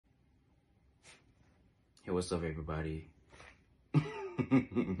Hey, what's up, everybody?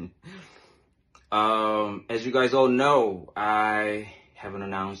 As you guys all know, I have an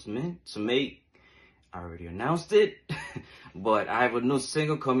announcement to make. I already announced it, but I have a new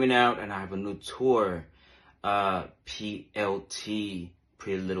single coming out and I have a new tour, PLT,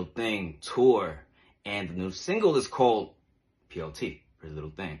 Pretty Little Thing tour, and the new single is called PLT, Pretty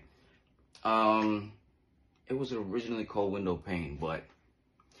Little Thing. It was originally called Window Pane, but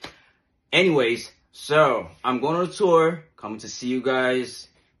anyways, so I'm going on a tour, coming to see you guys,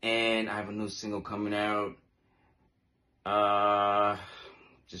 and I have a new single coming out.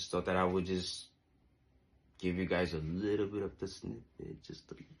 Just thought that I would just give you guys a little bit of the snippet,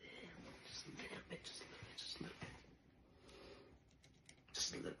 just a little bit.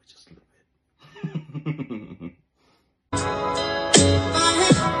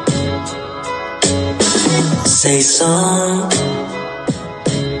 Say some,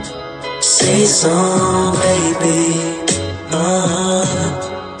 baby.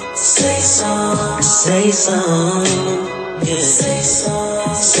 Say some, yeah.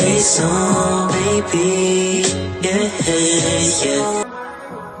 Say some, baby. Yeah.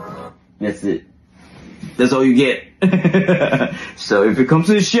 That's it. That's all you get. So if it comes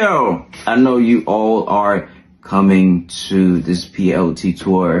to the show, I know you all are coming to this PLT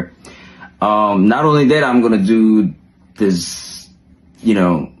tour. Not only that, I'm gonna do this,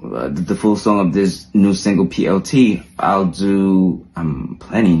 the full song of this new single PLT. I'm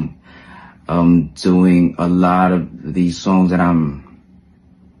planning, doing a lot of these songs that I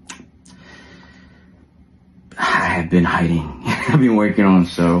have been hiding. I've been working on,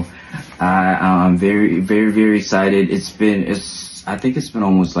 so I'm very, very, very excited. I think it's been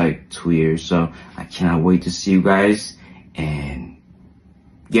almost like 2 years, so I cannot wait to see you guys and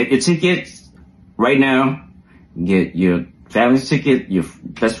get your tickets right now. Get your family's ticket, your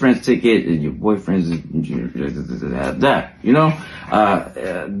best friend's ticket, and your boyfriend's, the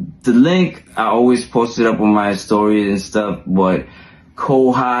link, I always post it up on my stories and stuff, but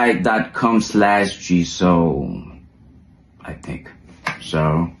kohai.com/GSoul, I think.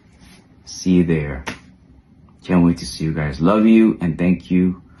 So, see you there. Can't wait to see you guys. Love you and thank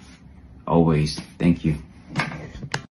you. Always. Thank you.